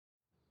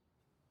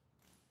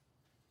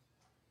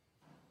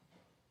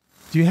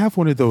Do you have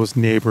one of those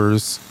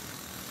neighbors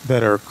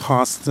that are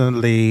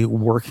constantly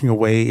working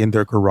away in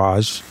their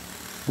garage,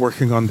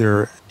 working on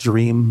their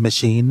dream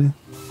machine?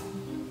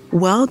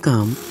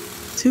 Welcome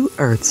to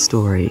Earth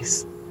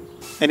Stories.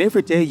 And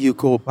every day you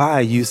go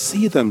by, you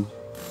see them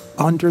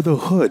under the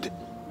hood,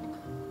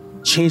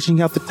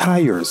 changing out the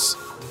tires,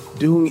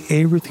 doing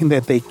everything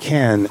that they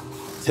can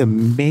to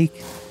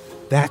make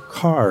that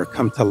car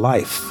come to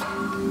life.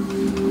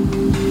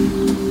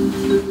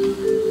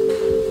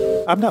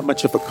 I'm not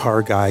much of a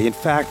car guy. In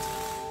fact,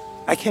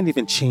 I can't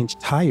even change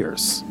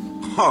tires.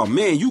 Oh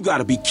man, you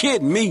gotta be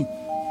kidding me.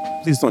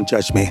 Please don't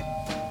judge me.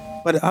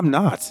 But I'm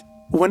not.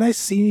 When I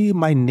see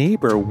my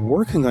neighbor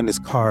working on his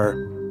car,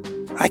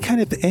 I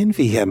kind of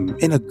envy him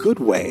in a good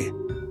way,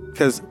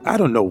 because I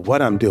don't know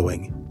what I'm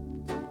doing.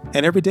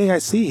 And every day I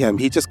see him,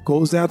 he just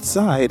goes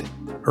outside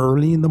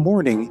early in the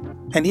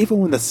morning, and even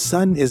when the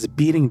sun is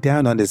beating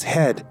down on his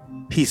head,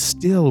 he's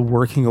still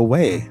working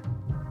away.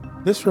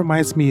 This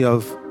reminds me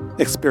of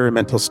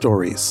Experimental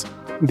Stories,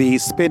 the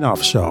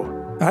spin-off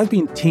show. I've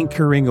been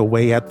tinkering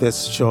away at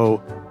this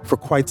show for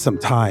quite some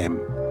time,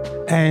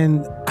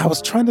 and I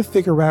was trying to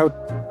figure out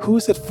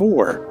who's it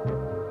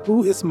for?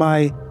 Who is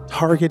my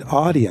target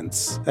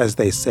audience, as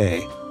they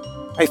say?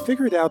 I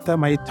figured out that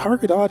my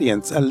target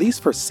audience, at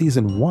least for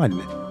season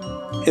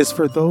 1, is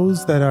for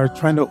those that are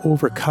trying to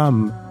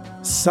overcome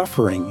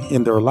suffering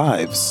in their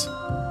lives,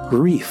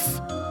 grief,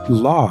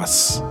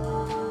 loss.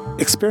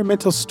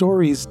 Experimental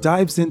Stories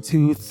dives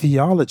into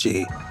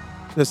theology.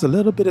 There's a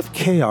little bit of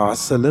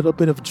chaos, a little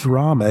bit of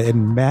drama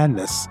and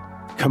madness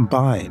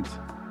combined.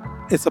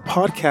 It's a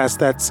podcast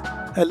that's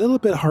a little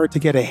bit hard to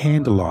get a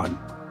handle on,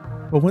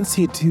 but once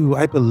you do,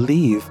 I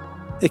believe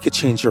it could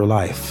change your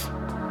life.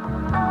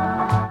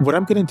 What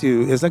I'm going to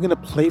do is I'm going to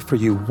play for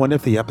you one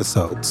of the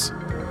episodes.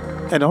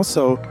 And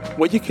also,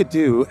 what you could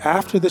do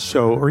after the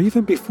show, or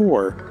even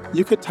before,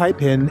 you could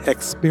type in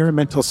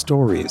Experimental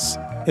Stories.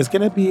 It's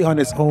going to be on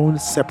its own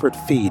separate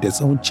feed,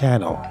 its own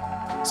channel.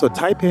 So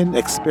type in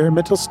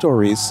Experimental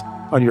Stories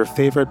on your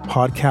favorite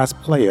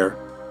podcast player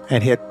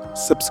and hit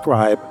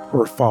subscribe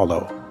or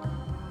follow.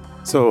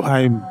 So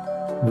I'm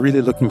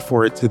really looking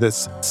forward to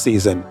this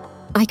season.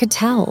 I could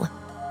tell.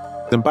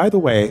 And by the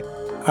way,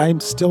 I'm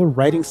still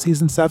writing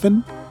season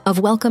 7 of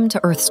Welcome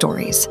to Earth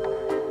Stories.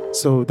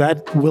 So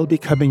that will be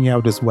coming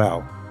out as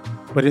well.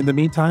 But in the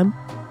meantime,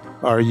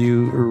 are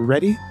you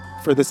ready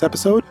for this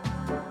episode?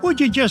 Would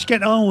you just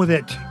get on with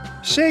it?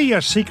 Say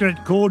your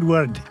secret code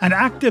word and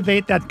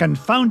activate that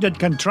confounded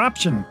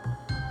contraption.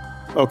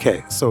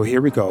 Okay, so here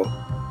we go.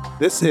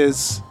 This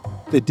is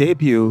the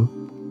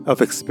debut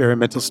of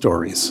Experimental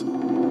Stories.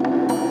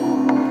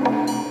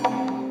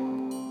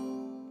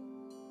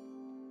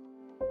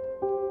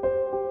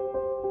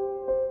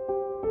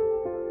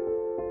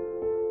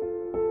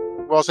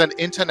 Was an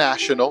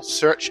international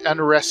search and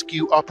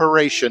rescue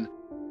operation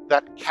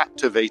that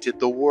captivated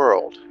the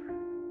world.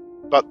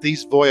 But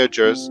these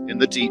voyagers in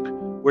the deep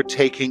were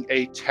taking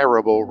a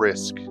terrible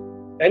risk.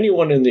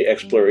 Anyone in the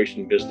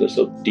exploration business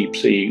of deep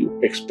sea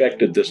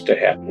expected this to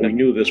happen. We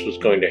knew this was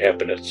going to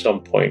happen at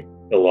some point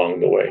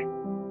along the way.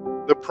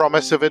 The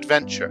promise of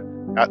adventure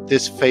at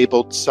this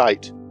fabled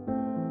site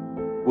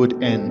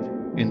would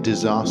end in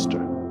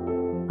disaster.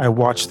 I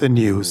watched the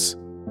news.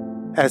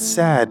 As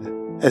sad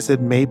as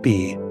it may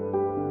be,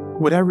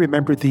 would I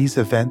remember these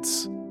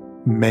events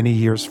many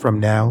years from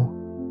now?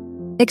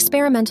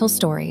 Experimental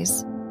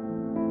Stories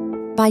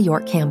by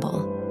York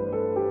Campbell.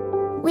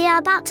 We are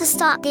about to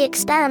start the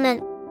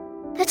experiment.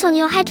 Put on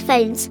your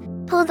headphones,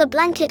 pull the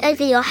blanket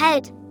over your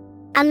head,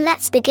 and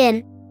let's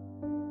begin.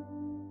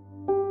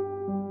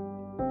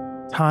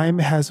 Time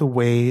has a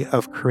way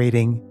of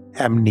creating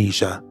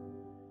amnesia.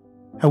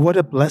 And what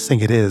a blessing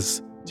it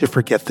is to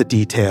forget the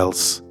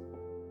details.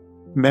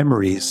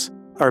 Memories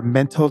are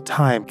mental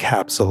time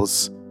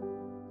capsules.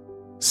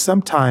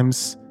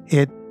 Sometimes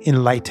it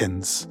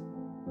enlightens,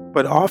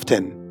 but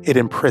often it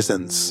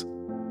imprisons.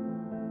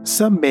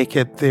 Some make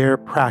it their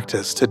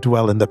practice to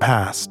dwell in the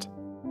past,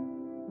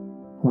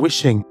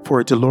 wishing for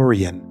a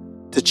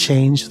DeLorean to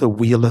change the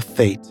wheel of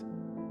fate.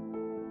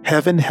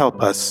 Heaven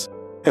help us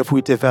if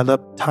we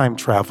develop time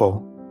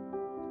travel,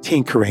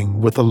 tinkering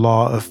with the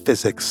law of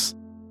physics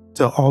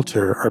to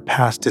alter our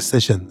past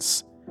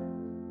decisions,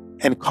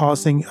 and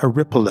causing a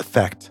ripple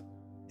effect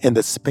in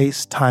the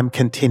space-time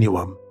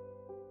continuum.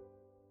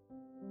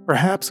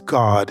 Perhaps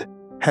God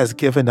has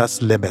given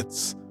us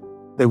limits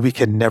that we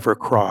can never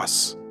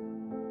cross.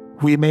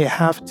 We may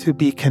have to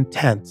be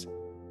content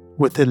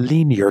with the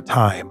linear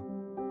time,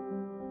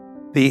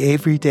 the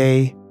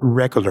everyday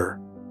regular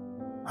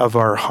of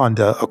our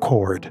Honda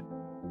Accord,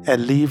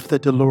 and leave the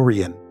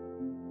DeLorean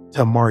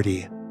to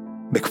Marty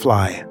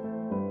McFly.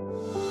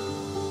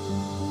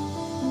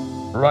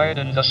 Right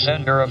in the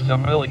center of the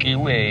Milky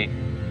Way,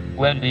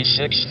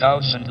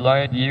 26,000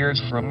 light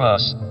years from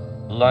us,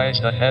 lies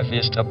the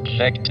heaviest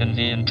object in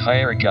the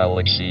entire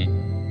galaxy,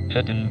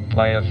 hidden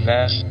by a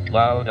vast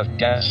cloud of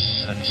gas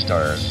and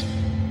stars.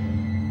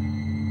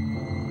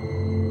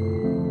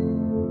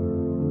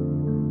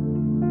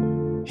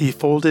 He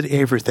folded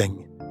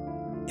everything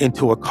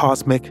into a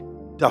cosmic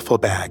duffel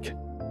bag,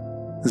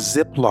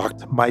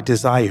 ziplocked my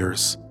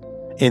desires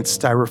in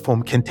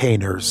styrofoam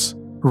containers,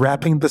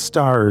 wrapping the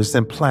stars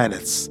and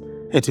planets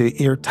into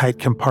airtight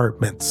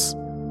compartments.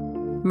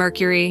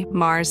 Mercury,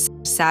 Mars,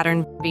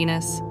 Saturn,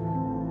 Venus.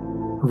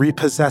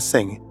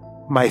 Repossessing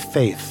my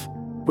faith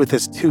with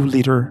his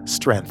 2-liter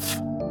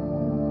strength.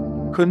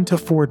 Couldn't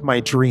afford my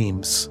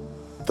dreams.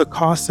 The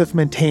cost of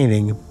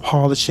maintaining,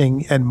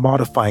 polishing, and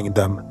modifying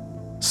them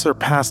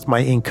surpassed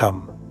my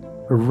income.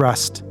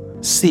 Rust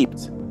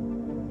seeped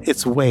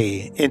its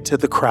way into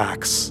the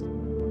cracks,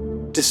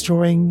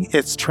 destroying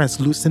its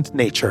translucent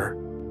nature.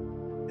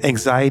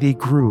 Anxiety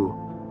grew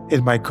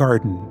in my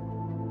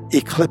garden,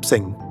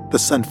 eclipsing the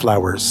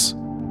sunflowers.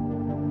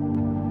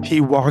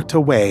 He walked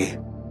away,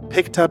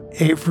 picked up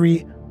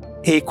every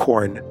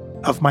acorn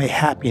of my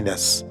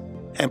happiness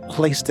and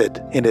placed it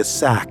in his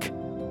sack,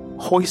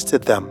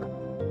 hoisted them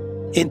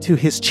into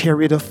his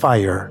chariot of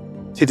fire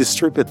to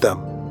distribute them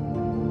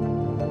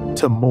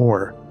to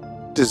more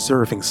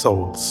deserving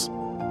souls.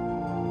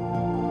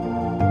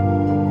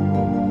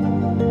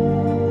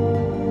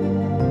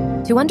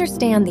 To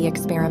understand the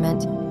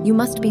experiment, you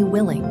must be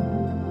willing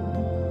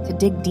to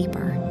dig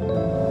deeper.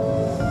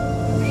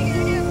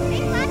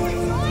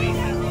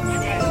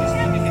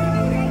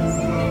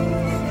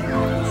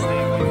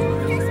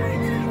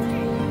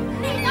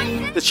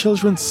 The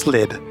children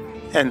slid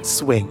and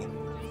swing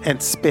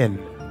and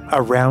spin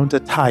around a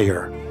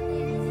tire.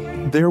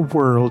 Their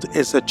world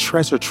is a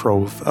treasure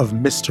trove of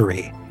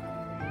mystery,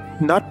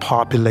 not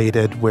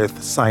populated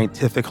with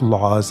scientific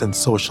laws and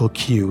social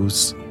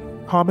cues.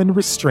 Common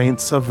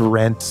restraints of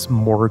rent,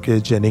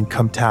 mortgage, and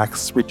income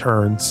tax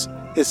returns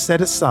is set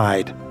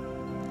aside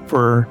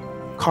for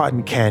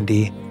cotton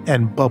candy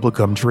and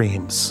bubblegum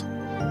dreams.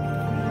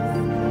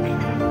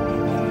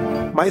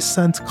 My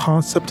son's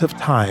concept of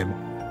time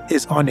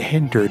is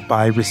unhindered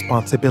by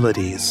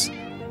responsibilities,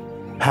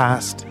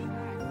 past,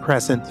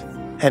 present,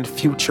 and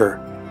future,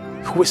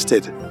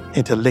 twisted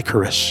into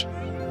licorice.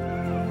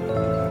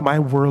 My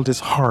world is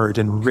hard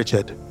and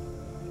rigid,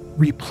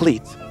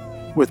 replete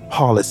with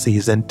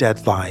policies and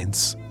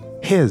deadlines.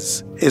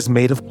 His is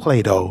made of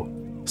Play-Doh,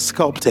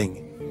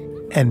 sculpting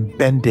and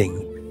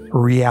bending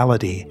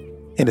reality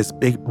in his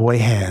big boy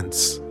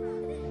hands.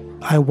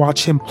 I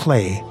watch him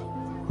play,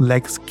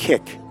 legs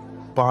kick,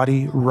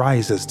 body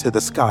rises to the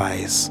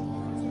skies.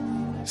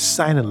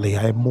 Silently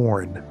I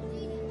mourn,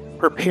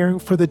 preparing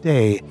for the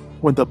day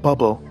when the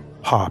bubble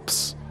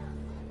pops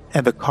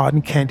and the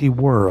cotton candy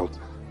world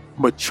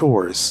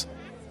matures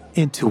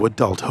into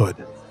adulthood.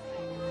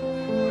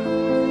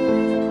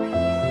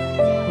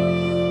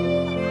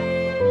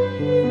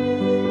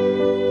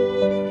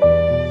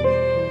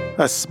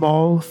 A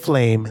small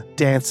flame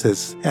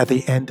dances at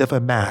the end of a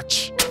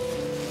match.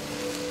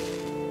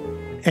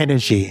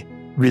 Energy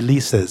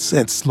releases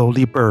and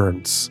slowly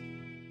burns.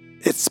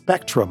 Its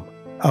spectrum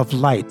of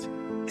light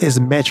is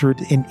measured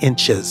in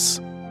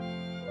inches.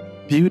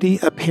 Beauty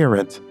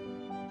apparent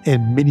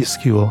in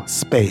minuscule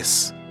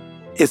space.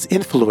 Its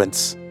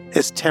influence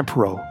is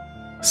temporal,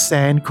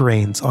 sand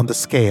grains on the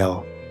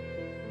scale,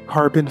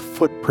 carbon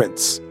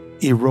footprints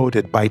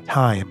eroded by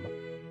time.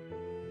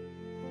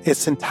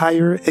 Its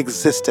entire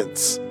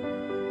existence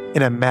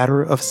in a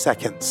matter of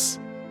seconds,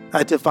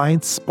 a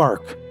divine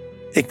spark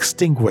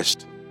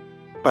extinguished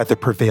by the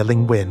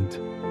prevailing wind.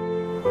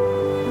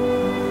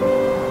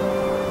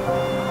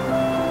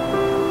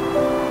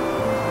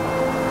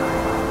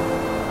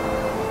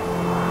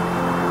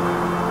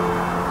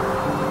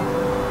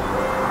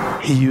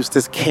 He used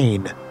his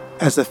cane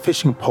as a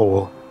fishing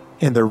pole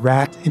in the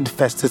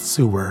rat-infested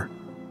sewer,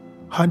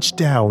 hunched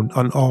down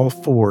on all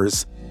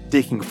fours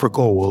digging for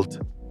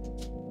gold.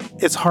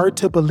 It's hard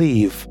to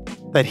believe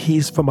that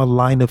he's from a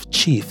line of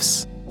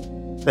chiefs,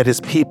 that his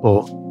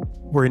people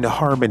were in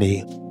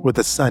harmony with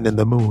the sun and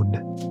the moon.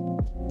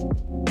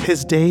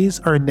 His days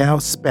are now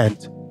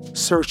spent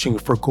searching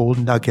for gold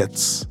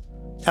nuggets,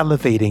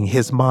 elevating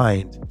his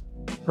mind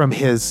from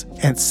his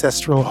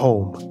ancestral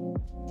home,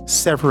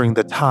 severing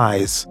the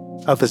ties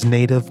of his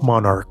native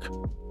monarch.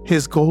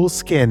 His gold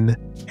skin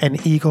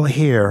and eagle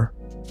hair,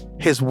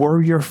 his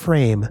warrior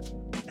frame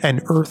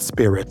and earth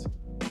spirit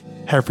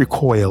have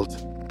recoiled.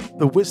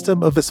 The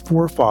wisdom of his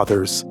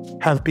forefathers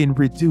have been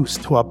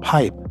reduced to a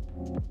pipe,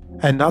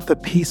 and not the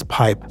peace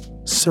pipe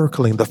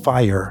circling the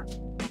fire.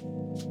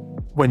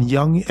 When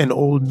young and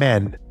old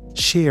men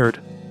shared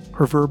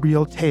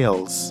proverbial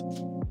tales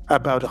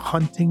about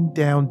hunting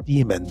down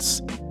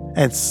demons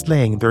and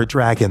slaying their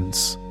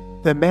dragons,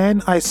 the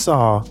man I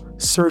saw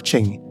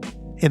searching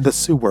in the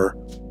sewer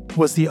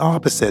was the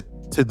opposite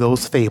to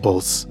those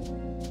fables.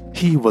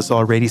 He was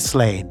already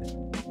slain.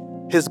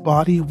 His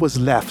body was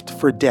left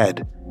for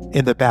dead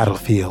in the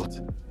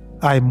battlefield.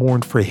 I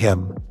mourned for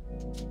him.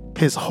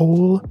 His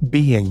whole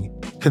being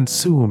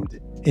consumed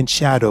in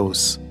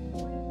shadows.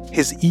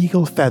 His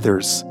eagle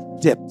feathers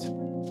dipped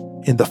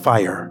in the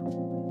fire.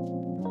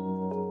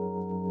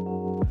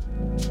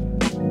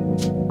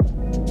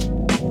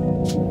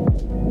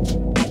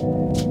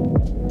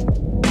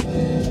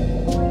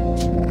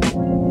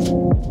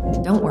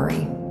 Don't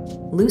worry.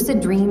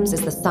 Lucid dreams is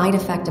the side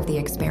effect of the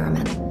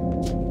experiment.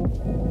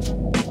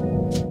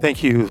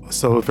 Thank you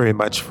so very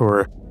much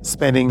for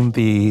spending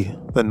the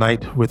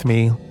night with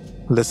me,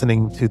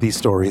 listening to these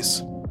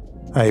stories.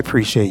 I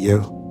appreciate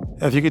you.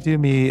 If you could do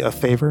me a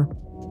favor,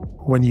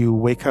 when you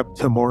wake up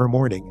tomorrow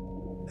morning,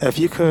 if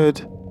you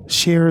could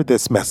share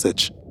this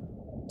message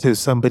to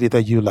somebody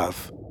that you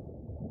love,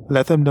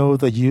 let them know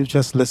that you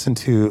just listened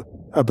to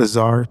a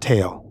bizarre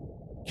tale.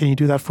 Can you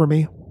do that for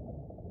me?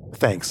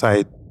 Thanks,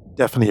 I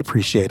definitely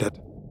appreciate it.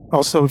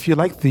 Also, if you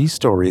like these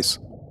stories,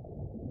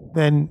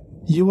 then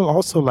you will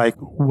also like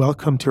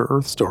Welcome to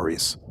Earth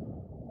Stories.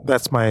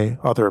 That's my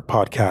other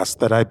podcast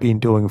that I've been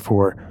doing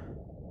for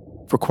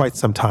quite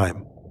some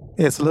time.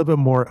 It's a little bit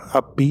more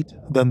upbeat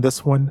than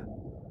this one.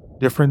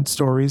 Different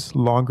stories,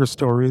 longer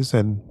stories,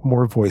 and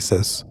more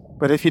voices.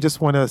 But if you just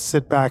want to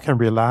sit back and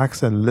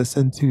relax and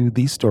listen to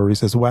these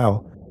stories as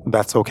well,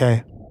 that's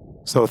okay.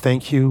 So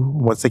thank you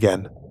once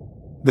again.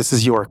 This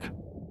is York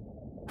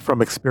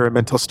from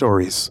Experimental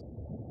Stories.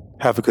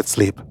 Have a good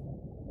sleep,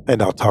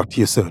 and I'll talk to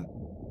you soon.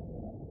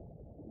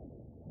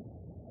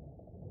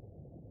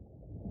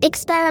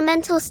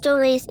 Experimental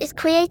Stories is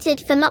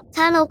created for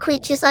nocturnal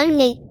creatures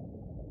only.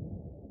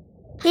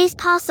 Please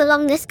pass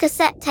along this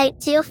cassette tape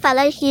to your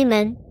fellow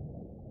human.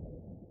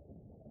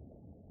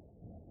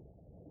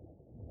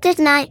 Good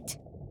night.